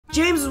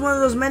James is one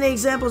of those many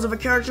examples of a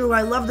character who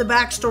I love the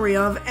backstory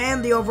of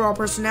and the overall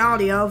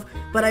personality of,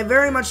 but I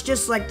very much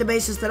dislike the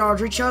basis that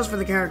Audrey chose for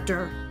the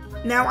character.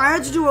 Now, I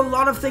had to do a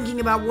lot of thinking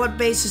about what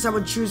basis I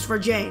would choose for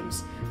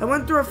James. I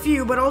went through a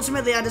few, but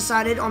ultimately I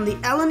decided on the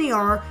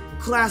LNER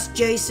Class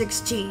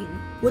J16,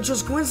 which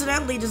was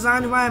coincidentally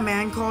designed by a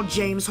man called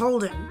James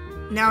Holden.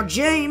 Now,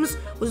 James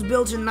was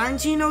built in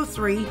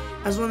 1903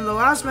 as one of the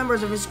last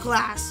members of his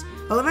class.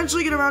 I'll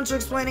eventually get around to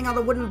explaining how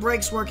the wooden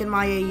brakes work in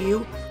my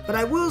AU, but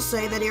I will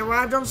say that he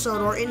arrived on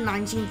Sodor in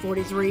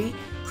 1943,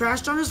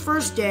 crashed on his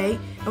first day,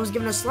 and was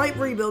given a slight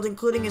rebuild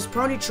including his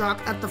pony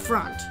truck at the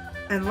front.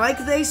 And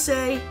like they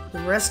say, the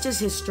rest is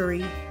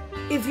history.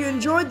 If you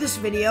enjoyed this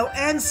video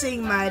and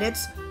seeing my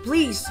edits,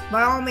 please,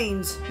 by all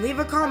means, leave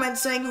a comment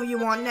saying who you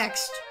want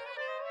next.